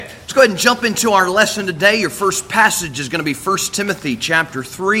Let's go ahead and jump into our lesson today. Your first passage is going to be 1 Timothy chapter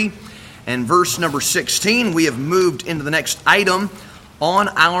 3 and verse number 16. We have moved into the next item on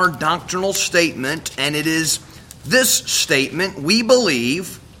our doctrinal statement, and it is this statement: we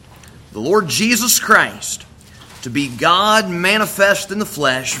believe the Lord Jesus Christ to be God manifest in the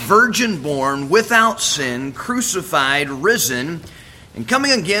flesh, virgin born, without sin, crucified, risen, and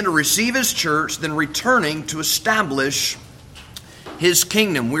coming again to receive His church, then returning to establish His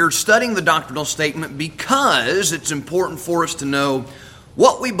kingdom. We're studying the doctrinal statement because it's important for us to know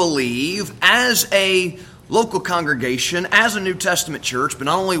what we believe as a local congregation, as a New Testament church, but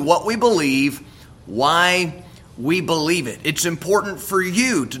not only what we believe, why we believe it. It's important for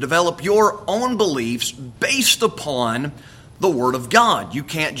you to develop your own beliefs based upon the Word of God. You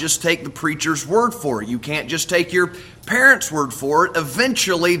can't just take the preacher's word for it. You can't just take your parents' word for it.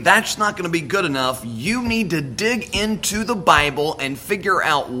 Eventually, that's not going to be good enough. You need to dig into the Bible and figure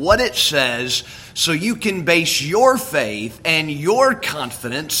out what it says so you can base your faith and your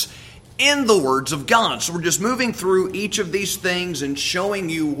confidence in the words of God. So we're just moving through each of these things and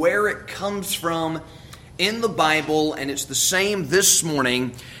showing you where it comes from in the Bible, and it's the same this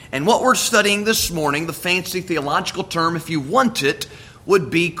morning. And what we're studying this morning, the fancy theological term, if you want it, would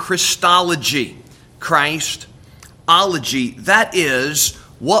be Christology. Christology. That is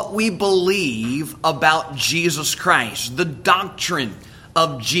what we believe about Jesus Christ, the doctrine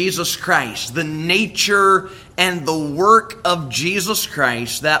of Jesus Christ, the nature and the work of Jesus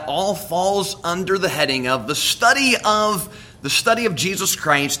Christ. That all falls under the heading of the study of Jesus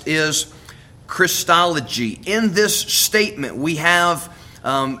Christ is Christology. In this statement, we have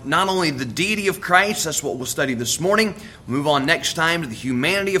not only the deity of Christ, that's what we'll study this morning. We'll move on next time to the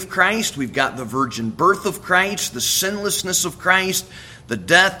humanity of Christ. We've got the virgin birth of Christ, the sinlessness of Christ, the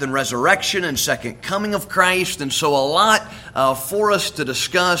death and resurrection and second coming of Christ. And so a lot for us to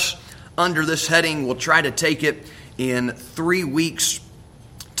discuss under this heading. We'll try to take it in 3 weeks'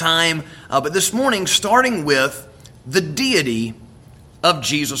 time. But this morning, starting with the deity of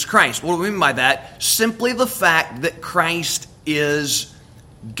Jesus Christ. What do we mean by that? Simply the fact that Christ is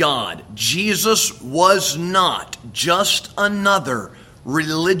God. Jesus was not just another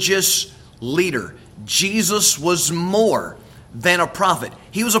religious leader. Jesus was more than a prophet.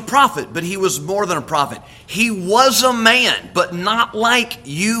 He was a prophet, but he was more than a prophet. He was a man, but not like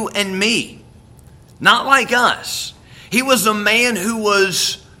you and me. Not like us. He was a man who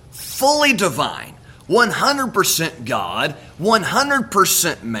was fully divine. 100% God,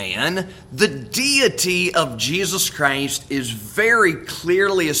 100% man. The deity of Jesus Christ is very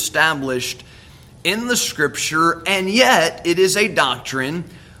clearly established in the Scripture, and yet it is a doctrine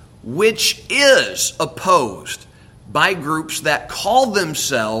which is opposed by groups that call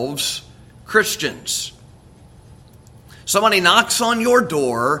themselves Christians. Somebody knocks on your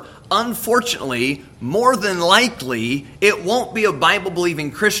door. Unfortunately, more than likely, it won't be a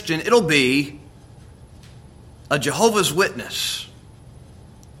Bible-believing Christian. It'll be a Jehovah's Witness.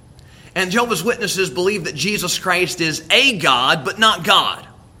 And Jehovah's Witnesses believe that Jesus Christ is a God, but not God.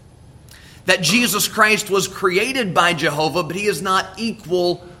 That Jesus Christ was created by Jehovah, but He is not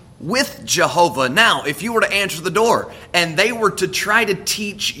equal with Jehovah. Now, if you were to answer the door and they were to try to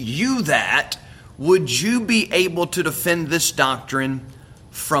teach you that, would you be able to defend this doctrine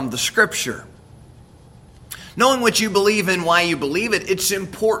from the Scripture? Knowing what you believe and why you believe it, it's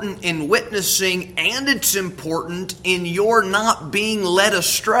important in witnessing, and it's important in your not being led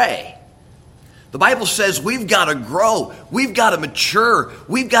astray. The Bible says we've got to grow, we've got to mature,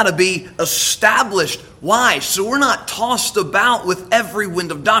 we've got to be established. Why? So we're not tossed about with every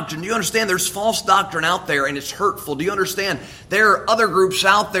wind of doctrine. Do you understand there's false doctrine out there and it's hurtful? Do you understand there are other groups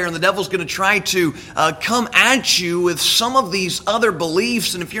out there and the devil's going to try to come at you with some of these other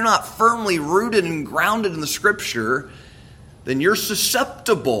beliefs, and if you're not firmly rooted and grounded in the Scripture, then you're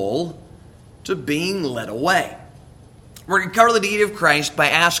susceptible to being led away. We're going to cover the deity of Christ by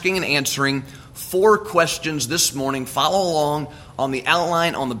asking and answering 4 questions this morning. Follow along on the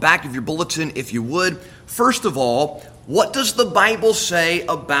outline on the back of your bulletin if you would. First of all, what does the Bible say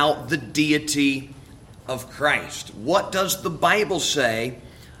about the deity of Christ? What does the Bible say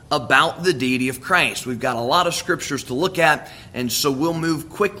about the deity of Christ? We've got a lot of scriptures to look at, and so we'll move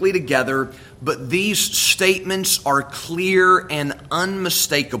quickly together, but these statements are clear and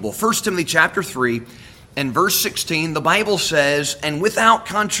unmistakable. 1 Timothy chapter 3 and verse 16, the Bible says, "And without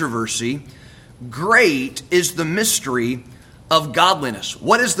controversy, great is the mystery of godliness."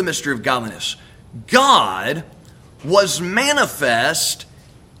 What is the mystery of godliness? God was manifest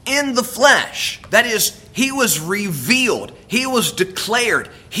in the flesh. That is, He was revealed. He was declared.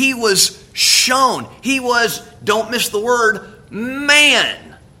 He was shown. He was, don't miss the word, man.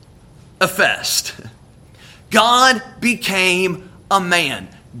 manifest. God became a man.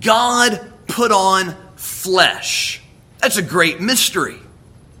 God put on flesh. That's a great mystery.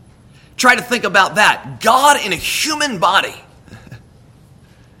 Try to think about that. God in a human body.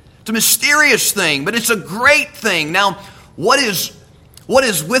 It's a mysterious thing, but it's a great thing. Now, what is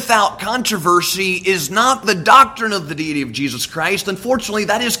without controversy is not the doctrine of the deity of Jesus Christ. Unfortunately,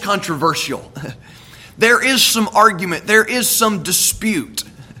 that is controversial. There is some argument, there is some dispute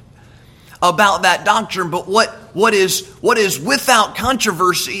about that doctrine, but what is without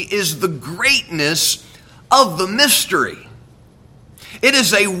controversy is the greatness of the mystery. It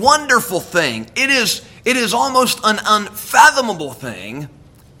is a wonderful thing. It is almost an unfathomable thing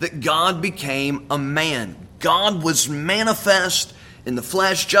that God became a man. God was manifest in the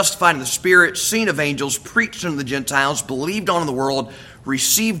flesh, justified in the Spirit, seen of angels, preached unto the Gentiles, believed on in the world,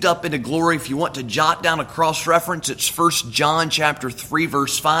 received up into glory. If you want to jot down a cross-reference, it's 1 John chapter 3,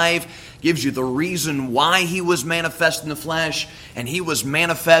 verse 5. Gives you the reason why he was manifest in the flesh, and he was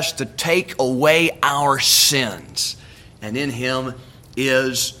manifest to take away our sins. And in him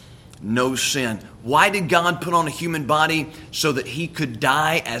is no sin. Why did God put on a human body? So that he could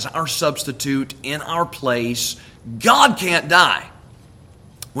die as our substitute in our place. God can't die.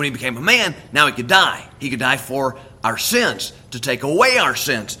 When he became a man, now he could die. He could die for our sins, to take away our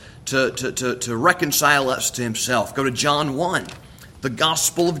sins, to reconcile us to himself. Go to John 1, the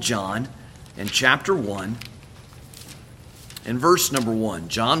Gospel of John, in chapter 1, in verse number 1.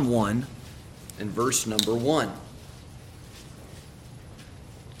 John 1, in verse number 1.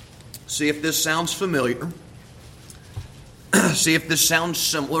 See if this sounds familiar. See if this sounds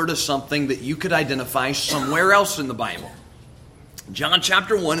similar to something that you could identify somewhere else in the Bible. John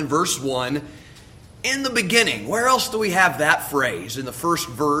chapter 1 and verse 1, in the beginning. Where else do we have that phrase? In the first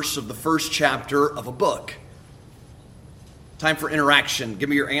verse of the first chapter of a book. Time for interaction. Give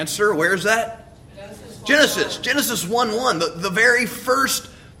me your answer. Where is that? Genesis 1:1. The very first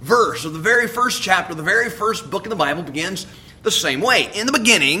verse of the very first chapter, the very first book of the Bible begins the same way. In the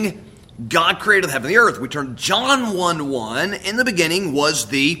beginning, God created the heaven and the earth. We turn to John 1:1. In the beginning was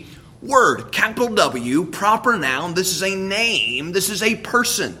the Word. Capital W, proper noun. This is a name. This is a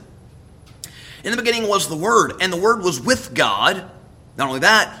person. In the beginning was the Word, and the Word was with God. Not only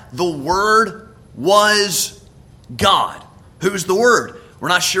that, the Word was God. Who's the Word? We're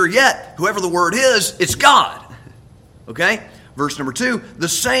not sure yet. Whoever the Word is, it's God. Okay? Verse number 2, the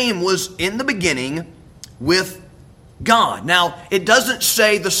same was in the beginning with God. Now, it doesn't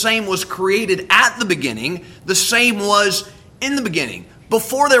say the same was created at the beginning. The same was in the beginning.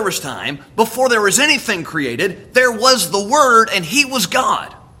 Before there was time, before there was anything created, there was the Word, and He was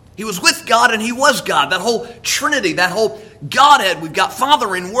God. He was with God, and He was God. That whole Trinity, that whole Godhead. We've got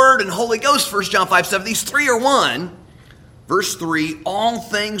Father and Word and Holy Ghost, 1 John 5:7. These three are one. Verse 3, all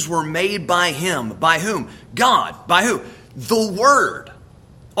things were made by Him. By whom? God. By who? The Word.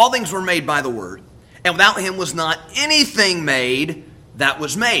 All things were made by the Word. And without Him was not anything made that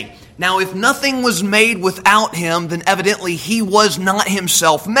was made. Now, if nothing was made without Him, then evidently He was not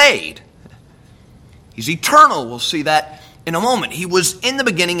Himself made. He's eternal. We'll see that in a moment. He was in the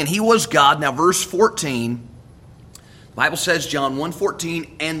beginning and He was God. Now, verse 14, the Bible says, John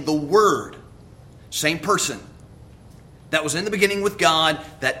 1:14, and the Word, same person, that was in the beginning with God,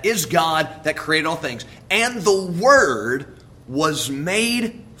 that is God, that created all things. And the Word was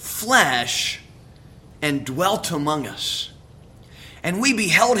made flesh and dwelt among us. And we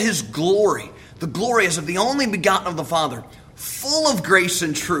beheld His glory, the glory as of the only begotten of the Father, full of grace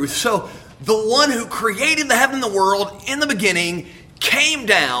and truth. So the one who created the heaven and the world in the beginning came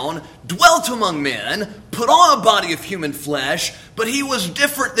down, dwelt among men, put on a body of human flesh, but He was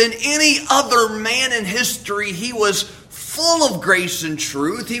different than any other man in history. He was full of grace and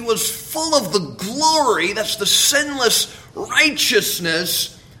truth. He was full of the glory, that's the sinless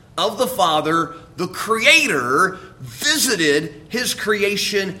righteousness of the Father. The Creator visited His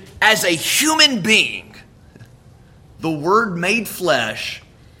creation as a human being. The Word made flesh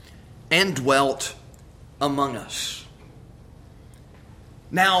and dwelt among us.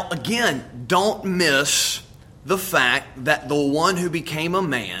 Now, again, don't miss the fact that the one who became a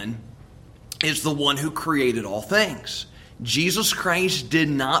man is the one who created all things. Jesus Christ did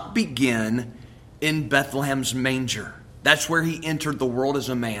not begin in Bethlehem's manger. That's where He entered the world as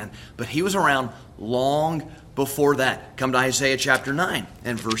a man. But He was around long before that. Come to Isaiah chapter 9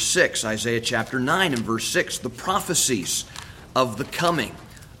 and verse 6. Isaiah chapter 9 and verse 6. The prophecies of the coming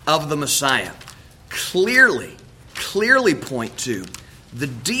of the Messiah clearly point to the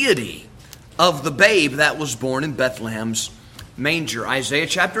deity of the babe that was born in Bethlehem's manger. Isaiah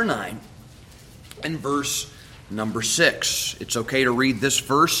chapter 9 and verse number 6. It's okay to read this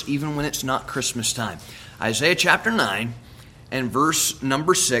verse even when it's not Christmas time. Isaiah chapter 9 and verse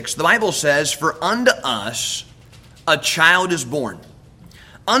number 6. The Bible says, "For unto us a child is born.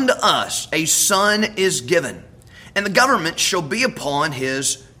 Unto us a son is given, and the government shall be upon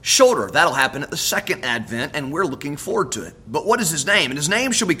his shoulder." That'll happen at the second advent, and we're looking forward to it. But what is his name? And his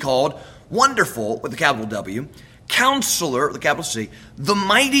name shall be called Wonderful, with a capital W, Counselor, with a capital C, the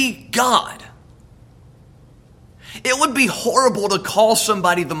Mighty God. It would be horrible to call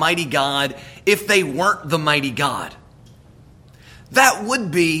somebody the Mighty God if they weren't the Mighty God. That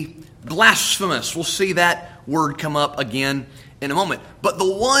would be blasphemous. We'll see that word come up again in a moment. But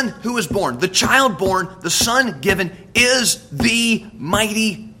the one who is born, the child born, the son given, is the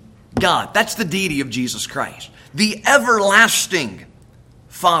Mighty God. That's the deity of Jesus Christ. The everlasting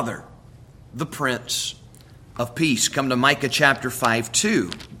Father, the Prince of Peace. Come to Micah chapter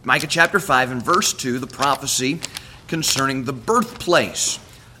 5:2. Micah chapter 5 and verse 2, the prophecy concerning the birthplace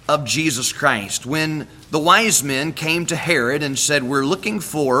of Jesus Christ. When the wise men came to Herod and said, "We're looking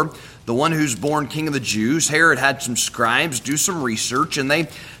for the one who's born King of the Jews," Herod had some scribes do some research, and they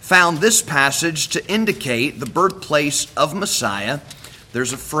found this passage to indicate the birthplace of Messiah.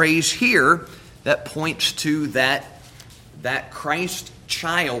 There's a phrase here that points to that Christ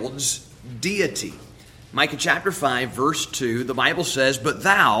child's deity. Micah chapter 5, verse 2, the Bible says, "But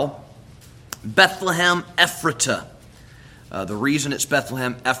thou, Bethlehem Ephratah." The reason it's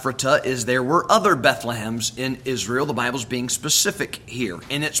Bethlehem Ephratah is there were other Bethlehems in Israel. The Bible's being specific here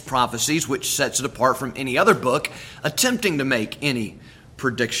in its prophecies, which sets it apart from any other book attempting to make any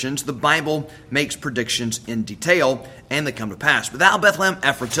predictions. The Bible makes predictions in detail, and they come to pass. "But thou, Bethlehem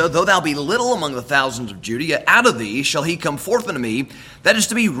Ephratah, though thou be little among the thousands of Judah, yet out of thee shall he come forth unto me, that is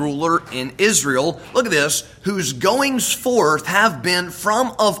to be ruler in Israel." Look at this. "Whose goings forth have been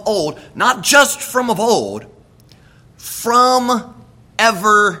from of old," not just from of old, from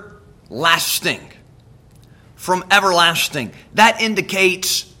everlasting. From everlasting. That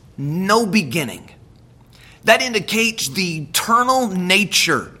indicates no beginning. That indicates the eternal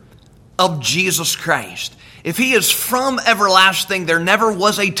nature of Jesus Christ. If he is from everlasting, there never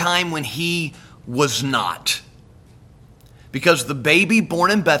was a time when he was not. Because the baby born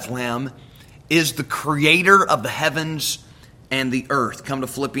in Bethlehem is the creator of the heavens and the earth. Come to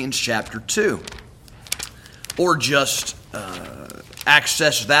Philippians chapter 2. Or just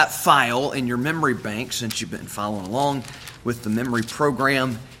access that file in your memory bank since you've been following along with the memory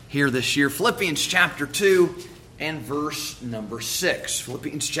program here this year. Philippians chapter 2 and verse number 6.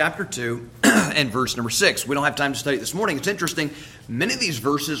 Philippians chapter 2 and verse number 6. We don't have time to study it this morning. It's interesting. Many of these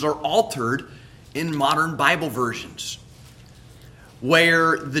verses are altered in modern Bible versions,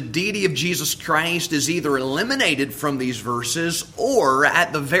 where the deity of Jesus Christ is either eliminated from these verses or,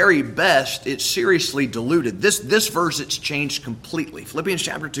 at the very best, it's seriously diluted. This verse, it's changed completely. Philippians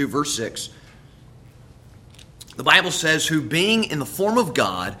chapter 2, verse 6. The Bible says, "Who being in the form of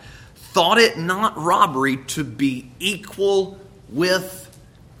God, thought it not robbery to be equal with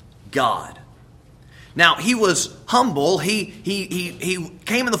God." Now, he was humble. He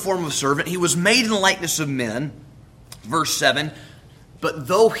came in the form of a servant. He was made in the likeness of men. Verse 7. "But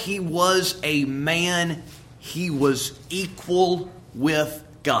though he was a man, he was equal with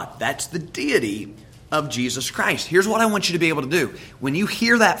God." That's the deity of Jesus Christ. Here's what I want you to be able to do. When you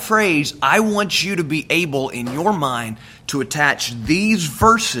hear that phrase, I want you to be able in your mind to attach these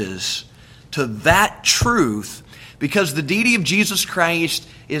verses to that truth, because the deity of Jesus Christ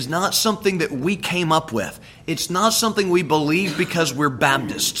is not something that we came up with. It's not something we believe because we're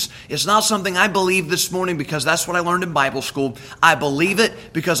Baptists. It's not something I believe this morning because that's what I learned in Bible school. I believe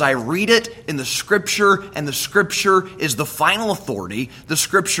it because I read it in the Scripture, and the Scripture is the final authority. The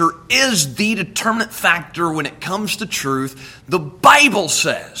Scripture is the determinant factor when it comes to truth. The Bible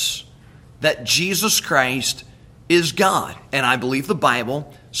says that Jesus Christ is God, and I believe the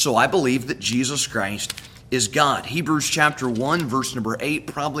Bible, so I believe that Jesus Christ is God. Hebrews chapter 1, verse number 8,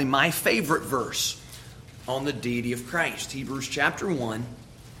 probably my favorite verse on the deity of Christ. Hebrews chapter 1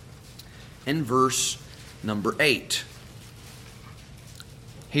 and verse number 8.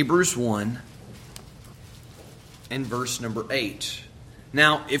 Hebrews 1 and verse number 8.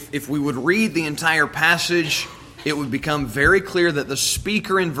 Now, if we would read the entire passage, it would become very clear that the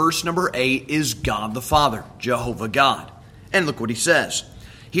speaker in verse number 8 is God the Father, Jehovah God. And look what he says.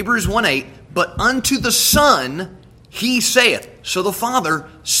 Hebrews 1:8, "But unto the Son he saith." So the Father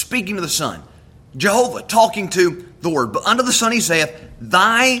speaking to the Son. Jehovah talking to the Word. "But unto the Son he saith,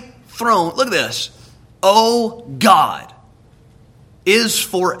 Thy throne," look at this, "O God, is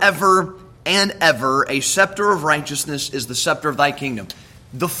forever and ever. A scepter of righteousness is the scepter of thy kingdom."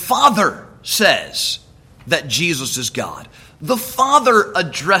 The Father says that Jesus is God. The Father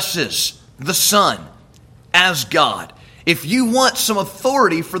addresses the Son as God. If you want some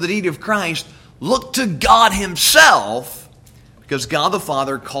authority for the deity of Christ, look to God himself, because God the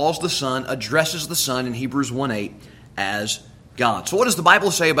Father calls the Son, addresses the Son in Hebrews 1:8 as God. So what does the Bible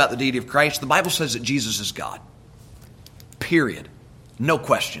say about the deity of Christ? The Bible says that Jesus is God. Period. No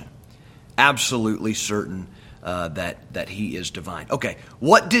question. Absolutely certain that he is divine. Okay,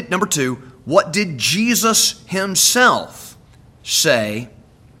 number two, what did Jesus himself say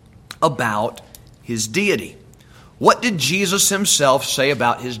about his deity? What did Jesus himself say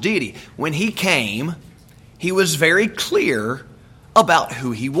about his deity? When he came, he was very clear about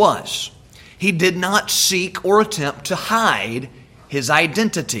who he was. He did not seek or attempt to hide his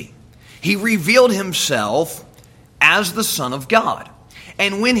identity. He revealed himself as the Son of God.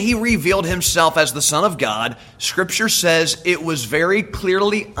 And when he revealed himself as the Son of God, Scripture says it was very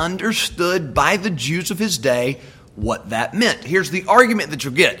clearly understood by the Jews of his day what that meant. Here's the argument that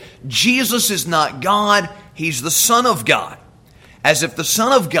you'll get. Jesus is not God, he's the Son of God. As if the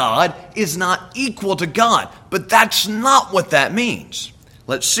Son of God is not equal to God. But that's not what that means.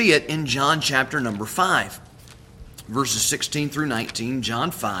 Let's see it in John chapter number 5. Verses 16 through 19.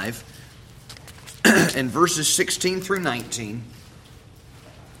 John 5 and verses 16 through 19.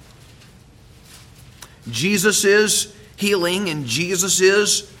 Jesus is healing and Jesus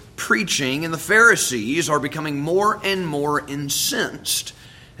is preaching, and the Pharisees are becoming more and more incensed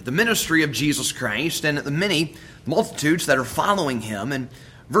at the ministry of Jesus Christ and at the many multitudes that are following him. And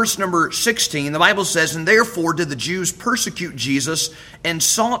verse number 16, the Bible says, "And therefore did the Jews persecute Jesus and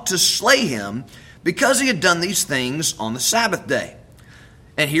sought to slay him, because he had done these things on the Sabbath day."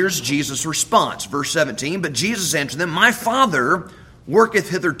 And here's Jesus' response, verse 17, "But Jesus answered them, My Father worketh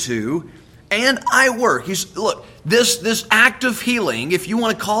hitherto, and I work." Look, this act of healing, if you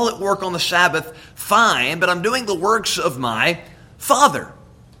want to call it work on the Sabbath, fine, but I'm doing the works of my Father.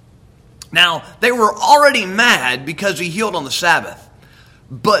 Now, they were already mad because he healed on the Sabbath.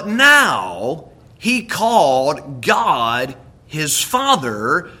 But now, he called God his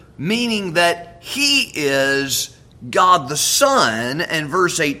Father, meaning that he is God the Son. And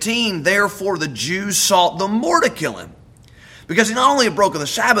verse 18, "Therefore the Jews sought the more to kill him, because he not only had broken the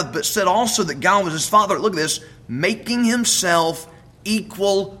Sabbath, but said also that God was his Father." Look at this, "making himself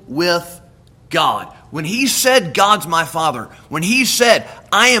equal with God." When he said, "God's my Father," when he said,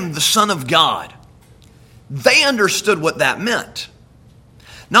 "I am the Son of God," they understood what that meant.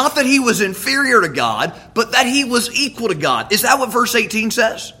 Not that he was inferior to God, but that he was equal to God. Is that what verse 18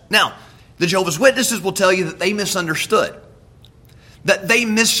 says? Now, the Jehovah's Witnesses will tell you that they misunderstood, that they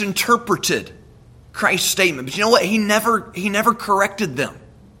misinterpreted Christ's statement. But you know what? He never corrected them.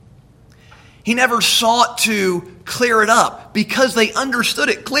 He never sought to clear it up because they understood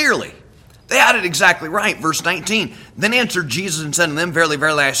it clearly. They had it exactly right. Verse 19, "Then answered Jesus and said to them, Verily,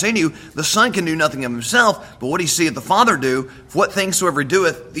 verily, I say to you, the Son can do nothing of himself, but what he seeth the Father do. For what things soever he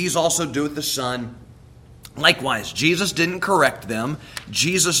doeth, these also doeth the Son likewise." Jesus didn't correct them.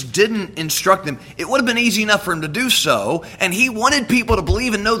 Jesus didn't instruct them. It would have been easy enough for him to do so, and he wanted people to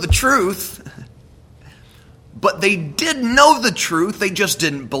believe and know the truth. But they did know the truth, they just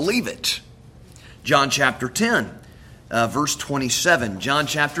didn't believe it. John chapter 10, verse 27. John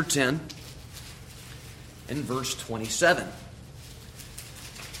chapter 10 and verse 27.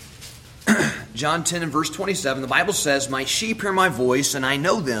 John 10 and verse 27, the Bible says, "My sheep hear my voice, and I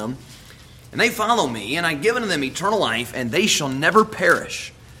know them, and they follow me, and I give unto them eternal life, and they shall never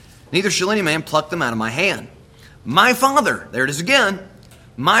perish. Neither shall any man pluck them out of my hand. My Father," there it is again,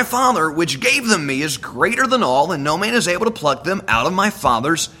 "my Father, which gave them me, is greater than all, and no man is able to pluck them out of my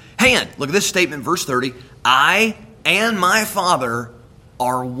Father's hand." Look at this statement, verse 30. "I and my Father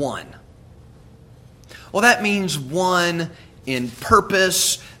are one." Well, that means one in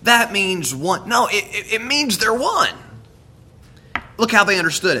purpose. That means one. No, it means they're one. Look how they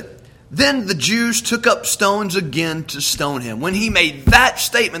understood it. "Then the Jews took up stones again to stone him." When he made that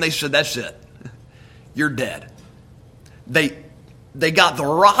statement, they said, "That's it. You're dead." They got the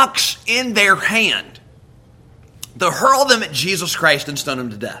rocks in their hand to hurl them at Jesus Christ and stone him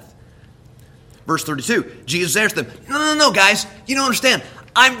to death. Verse 32, Jesus answered them, No, guys, you don't understand.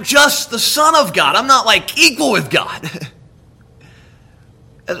 I'm just the Son of God. I'm not like equal with God.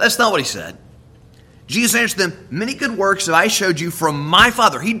 That's not what he said. Jesus answered them, "Many good works that I showed you from my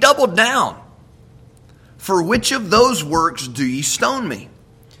Father." He doubled down. "For which of those works do ye stone me?"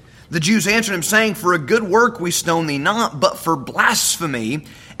 The Jews answered him, saying, "For a good work we stone thee not, but for blasphemy,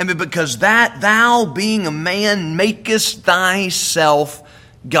 and because that thou, being a man, makest thyself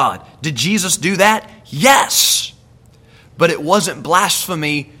God." Did Jesus do that? Yes. But it wasn't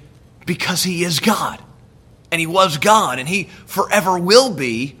blasphemy because he is God. and he was God, and he forever will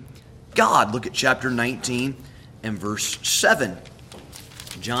be God. Look at chapter 19 and verse 7.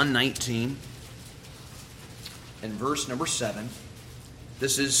 John 19 and verse number 7.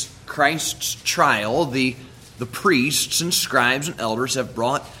 This is Christ's trial. The priests and scribes and elders have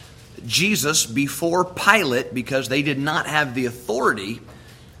brought Jesus before Pilate because they did not have the authority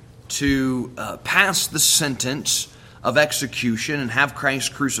to pass the sentence of execution and have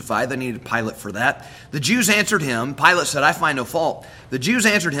Christ crucified. They needed Pilate for that. The Jews answered him. Pilate said, I find no fault. The Jews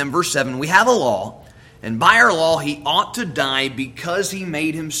answered him, verse 7, we have a law, and by our law he ought to die because he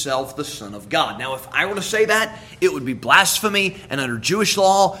made himself the Son of God. Now, if I were to say that, it would be blasphemy, and under Jewish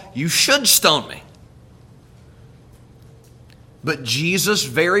law, you should stone me. But Jesus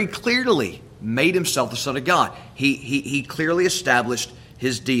very clearly made himself the Son of God. He clearly established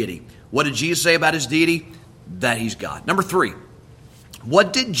his deity. What did Jesus say about his deity? That he's God. Number 3,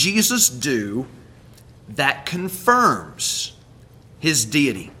 what did Jesus do that confirms his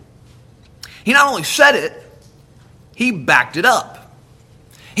deity? He not only said it, he backed it up.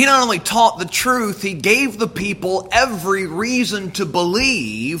 He not only taught the truth, he gave the people every reason to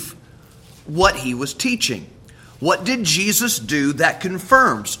believe what he was teaching. What did Jesus do that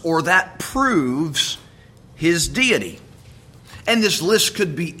confirms or that proves his deity? And this list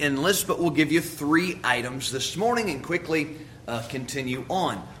could be endless, but we'll give you 3 items this morning and quickly continue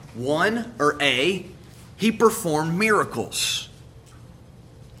on. 1, or A, he performed miracles.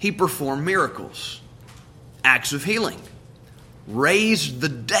 He performed miracles. Acts of healing. Raised the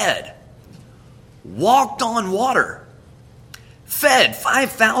dead. Walked on water. Fed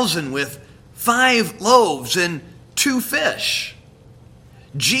 5,000 with 5 loaves and 2 fish.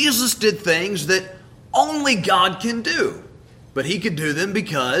 Jesus did things that only God can do. But he could do them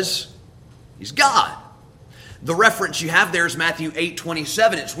because he's God. The reference you have there is Matthew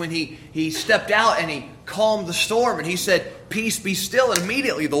 8:27. It's when he stepped out and he calmed the storm and he said, peace be still. And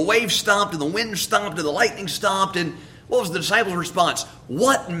immediately the waves stopped and the wind stopped and the lightning stopped. And what was the disciples' response?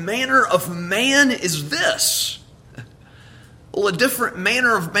 What manner of man is this? Well, a different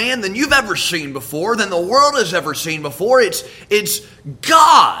manner of man than you've ever seen before, than the world has ever seen before. It's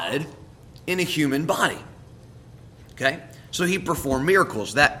God in a human body. Okay? So he performed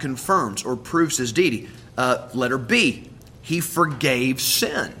miracles. That confirms or proves his deity. Letter B, he forgave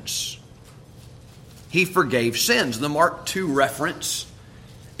sins. He forgave sins. The Mark 2 reference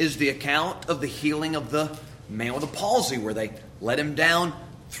is the account of the healing of the man with a palsy, where they let him down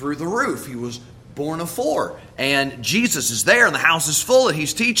through the roof. He was born of 4. And Jesus is there, and the house is full, and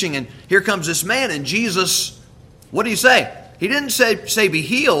he's teaching, and here comes this man, and Jesus, what did he say? He didn't say be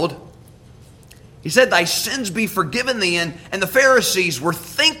healed. He said, thy sins be forgiven thee. And the Pharisees were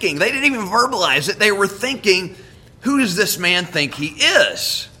thinking, they didn't even verbalize it, they were thinking, who does this man think he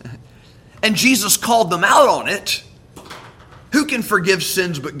is? And Jesus called them out on it. Who can forgive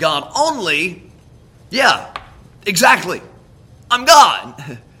sins but God only? Yeah, exactly. I'm God.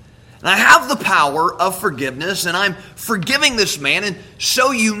 And I have the power of forgiveness, and I'm forgiving this man. And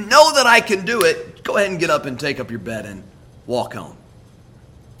so you know that I can do it, go ahead and get up and take up your bed and walk home.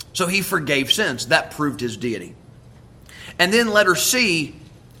 So he forgave sins. That proved his deity. And then letter C,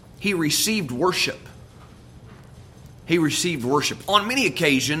 he received worship. He received worship. On many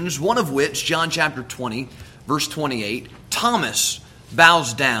occasions, one of which, John chapter 20, verse 28, Thomas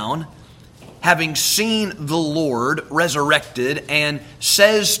bows down, having seen the Lord resurrected, and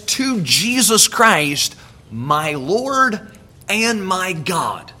says to Jesus Christ, my Lord and my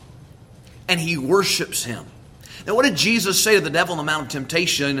God. And he worships him. Now, what did Jesus say to the devil in the Mount of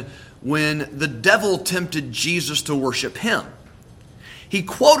Temptation when the devil tempted Jesus to worship him? He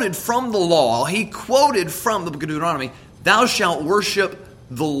quoted from the law, he quoted from the book of Deuteronomy, thou shalt worship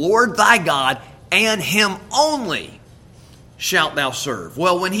the Lord thy God, and him only shalt thou serve.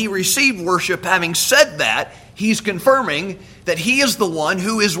 Well, when he received worship, having said that, he's confirming that he is the one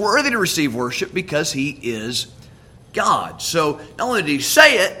who is worthy to receive worship because he is God. So not only did he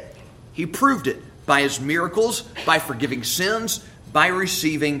say it, he proved it by his miracles, by forgiving sins, by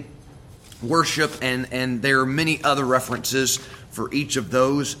receiving worship, and there are many other references for each of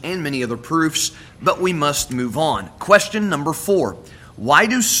those and many other proofs, but we must move on. Question number 4. Why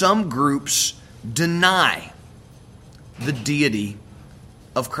do some groups deny the deity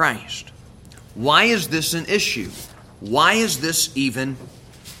of Christ? Why is this an issue? Why is this even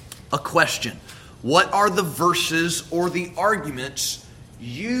a question? What are the verses or the arguments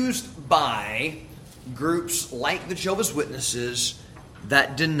used by groups like the Jehovah's Witnesses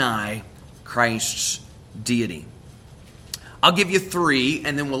that deny Christ's deity? I'll give you 3,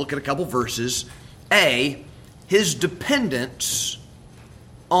 and then we'll look at a couple verses. A, his dependence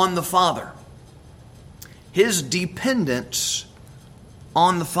on the Father. his dependence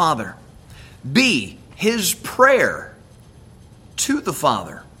on the Father. B, his prayer to the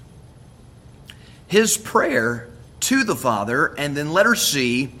Father. His prayer to the Father. And then letter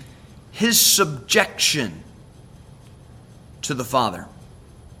C, his subjection to the Father.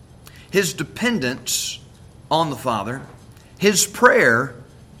 His dependence on the Father, his prayer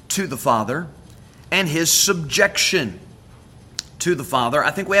to the Father, and his subjection to the Father.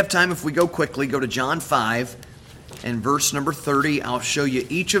 I think we have time if we go quickly. Go to John 5 and verse number 30. I'll show you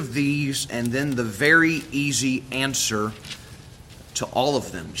each of these and then the very easy answer to all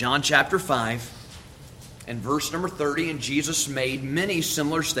of them. John chapter 5 and verse number 30. And Jesus made many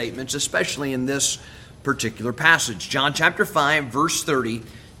similar statements, especially in this particular passage. John chapter 5 verse 30.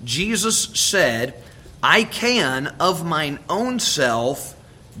 Jesus said, I can of mine own self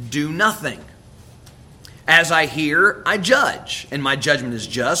do nothing. As I hear, I judge, and my judgment is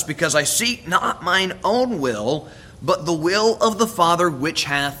just, because I seek not mine own will, but the will of the Father which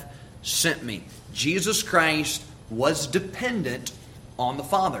hath sent me. Jesus Christ was dependent on the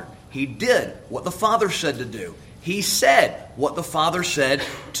Father. He did what the Father said to do. He said what the Father said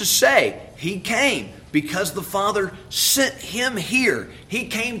to say. He came because the Father sent him here. He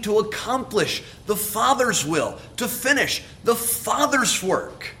came to accomplish the Father's will, to finish the Father's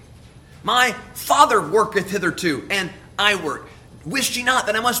work. My Father worketh hitherto, and I work. Wist ye not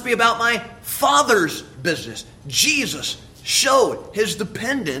that I must be about my Father's business? Jesus showed his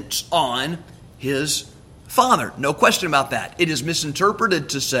dependence on his Father. No question about that. It is misinterpreted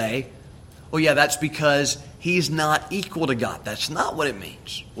to say, oh yeah, that's because he's not equal to God. That's not what it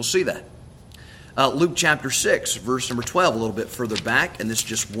means. We'll see that. Luke chapter 6, verse number 12, a little bit further back, and this is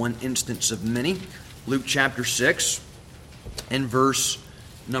just one instance of many. Luke chapter 6 and verse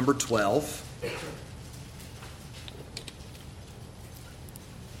number 12.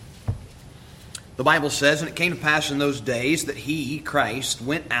 The Bible says, and it came to pass in those days that he, Christ,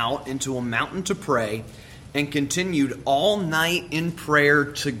 went out into a mountain to pray and continued all night in prayer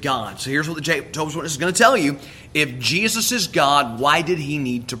to God. So here's what the Jehovah's Witness is going to tell you. If Jesus is God, why did he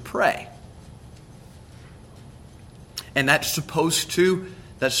need to pray? And that's supposed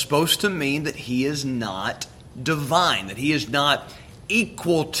to mean that he is not divine, that he is not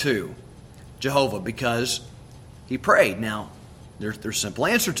equal to Jehovah because he prayed. Now, there's a simple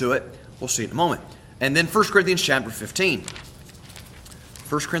answer to it. We'll see in a moment. And then 1 Corinthians chapter 15.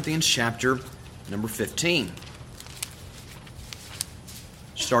 1 Corinthians chapter number 15.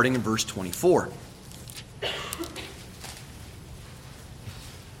 Starting in verse 24.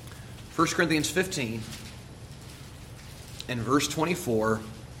 1 Corinthians 15 and verse 24.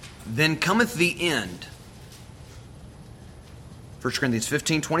 Then cometh the end. 1 Corinthians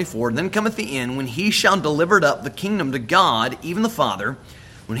 15, 24. Then cometh the end, when he shall deliver up the kingdom to God, even the Father,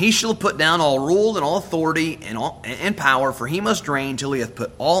 when he shall put down all rule and all authority and power, for he must reign till he hath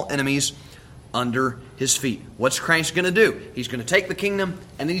put all enemies under his feet. What's Christ going to do? He's going to take the kingdom,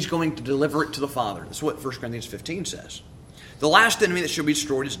 and then he's going to deliver it to the Father. That's what 1 Corinthians 15 says. The last enemy that shall be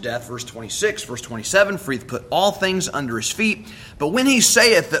destroyed is death. Verse 26, verse 27, for he hath put all things under his feet. But when he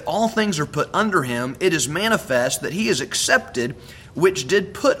saith that all things are put under him, it is manifest that he is accepted, which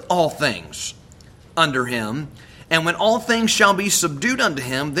did put all things under him. And when all things shall be subdued unto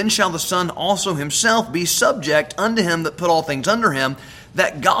him, then shall the Son also himself be subject unto him that put all things under him,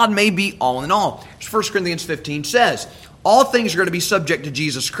 that God may be all in all. As 1 Corinthians 15 says, all things are going to be subject to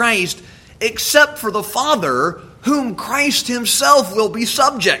Jesus Christ, except for the Father, whom Christ himself will be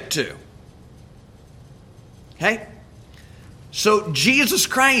subject to. Okay? So Jesus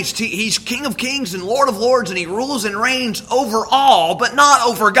Christ, he's King of kings and Lord of lords, and he rules and reigns over all, but not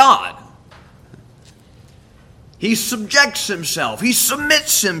over God. He subjects himself, he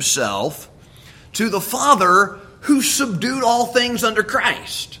submits himself to the Father who subdued all things under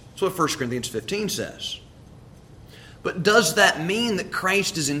Christ. That's what 1 Corinthians 15 says. But does that mean that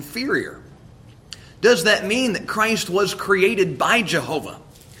Christ is inferior? Does that mean that Christ was created by Jehovah?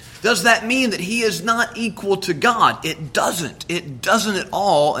 Does that mean that he is not equal to God? It doesn't. It doesn't at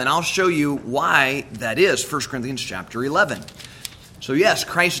all, and I'll show you why that is. 1 Corinthians chapter 11. So yes,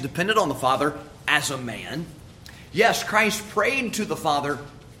 Christ depended on the Father as a man. Yes, Christ prayed to the Father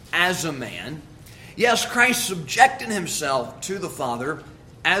as a man. Yes, Christ subjected himself to the Father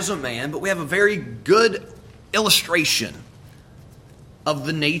as a man, but we have a very good illustration of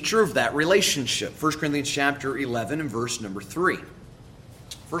the nature of that relationship. 1 Corinthians chapter 11 and verse number 3.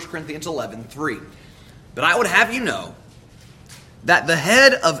 1 Corinthians 11, 3. But I would have you know that the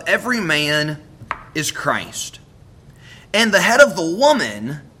head of every man is Christ, and the head of the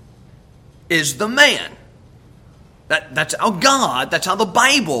woman is the man. That's how God, that's how the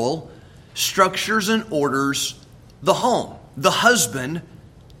Bible structures and orders the home. The husband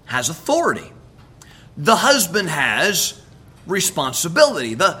has authority. The husband has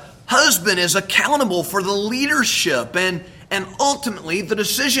responsibility. The husband is accountable for the leadership and ultimately the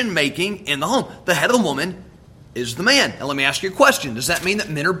decision making in the home. The head of the woman is the man. Now let me ask you a question. Does that mean that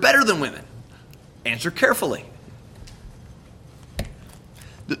men are better than women? Answer carefully.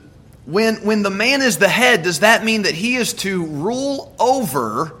 When the man is the head, does that mean that he is to rule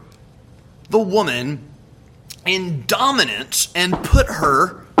over the woman in dominance and put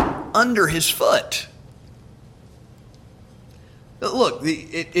her under his foot? Look,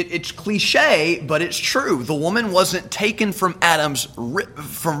 it's cliche, but it's true. The woman wasn't taken from Adam's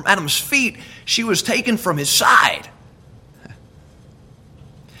feet. She was taken from his side.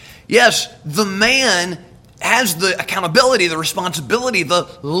 Yes, the man has the accountability, the responsibility, the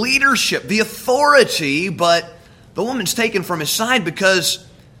leadership, the authority, but the woman's taken from his side because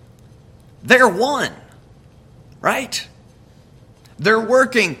they're one, right? They're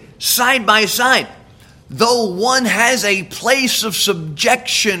working side by side. Though one has a place of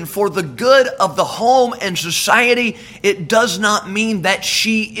subjection for the good of the home and society, it does not mean that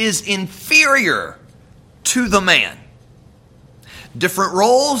she is inferior to the man. Different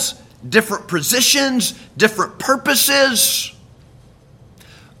roles, different positions, different purposes,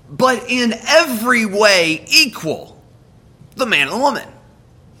 but in every way equal, the man and the woman.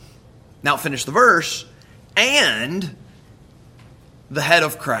 Now finish the verse. And the head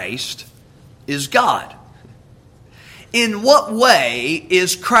of Christ is God. In what way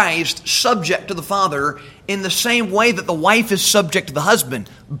is Christ subject to the Father in the same way that the wife is subject to the husband?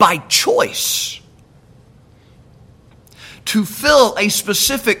 By choice. To fill a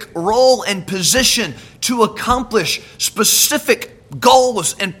specific role and position, to accomplish specific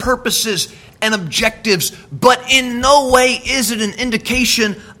goals and purposes and objectives, but in no way is it an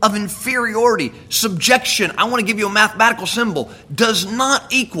indication of inferiority. Subjection, I want to give you a mathematical symbol, does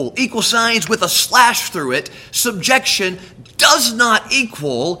not equal signs with a slash through it. Subjection does not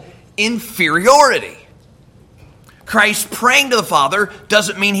equal inferiority. Christ praying to the Father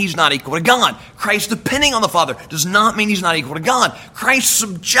doesn't mean he's not equal to God. Christ depending on the Father does not mean he's not equal to God. Christ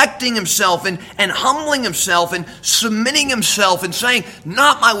subjecting himself and humbling himself and submitting himself and saying,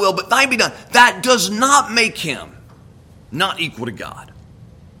 not my will, but thine be done. That does not make him not equal to God.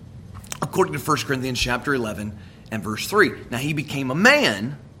 According to 1 Corinthians chapter 11 and verse 3. Now he became a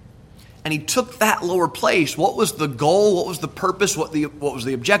man and he took that lower place. What was the goal? What was the purpose? What was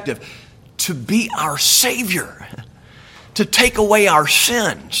the objective? To be our Savior. To take away our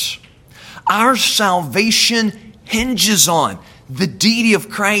sins. Our salvation hinges on the deity of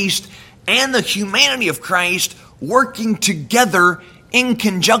Christ and the humanity of Christ working together in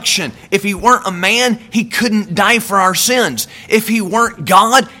conjunction. If he weren't a man, he couldn't die for our sins. If he weren't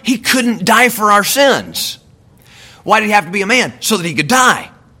God, he couldn't die for our sins. Why did he have to be a man? So that he could die.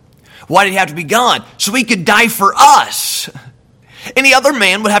 Why did he have to be God? So he could die for us. Any other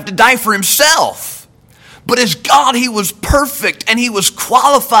man would have to die for himself. But as God, he was perfect and he was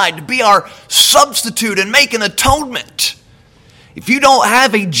qualified to be our substitute and make an atonement. If you don't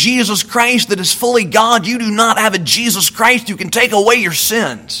have a Jesus Christ that is fully God, you do not have a Jesus Christ who can take away your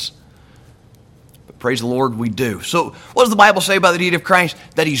sins. But praise the Lord, we do. So what does the Bible say about the deity of Christ?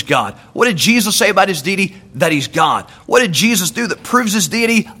 That he's God. What did Jesus say about his deity? That he's God. What did Jesus do that proves his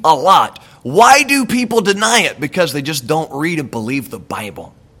deity? A lot. Why do people deny it? Because they just don't read and believe the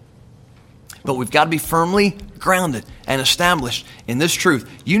Bible. But we've got to be firmly grounded and established in this truth.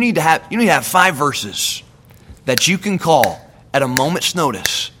 You need to have 5 verses that you can call at a moment's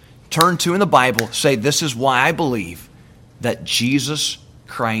notice. Turn to in the Bible, say, this is why I believe that Jesus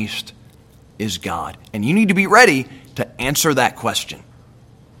Christ is God. And you need to be ready to answer that question.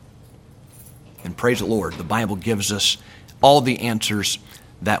 And praise the Lord, the Bible gives us all the answers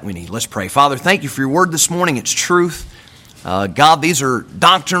that we need. Let's pray. Father, thank you for your word this morning. It's truth. God, these are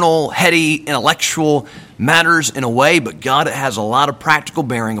doctrinal, heady, intellectual matters in a way, but God, it has a lot of practical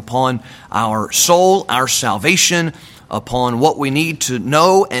bearing upon our soul, our salvation, upon what we need to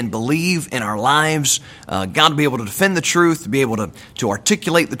know and believe in our lives. God, to be able to defend the truth, to be able to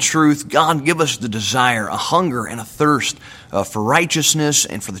articulate the truth. God, give us the desire, a hunger and a thirst for righteousness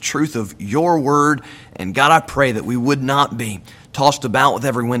and for the truth of your word. And God, I pray that we would not be tossed about with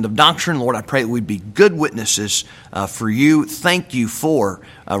every wind of doctrine. Lord, I pray that we'd be good witnesses for you. Thank you for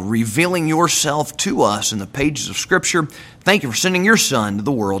revealing yourself to us in the pages of Scripture. Thank you for sending your Son to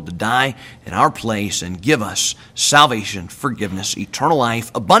the world to die in our place and give us salvation, forgiveness, eternal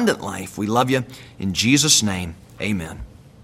life, abundant life. We love you. In Jesus' name, amen.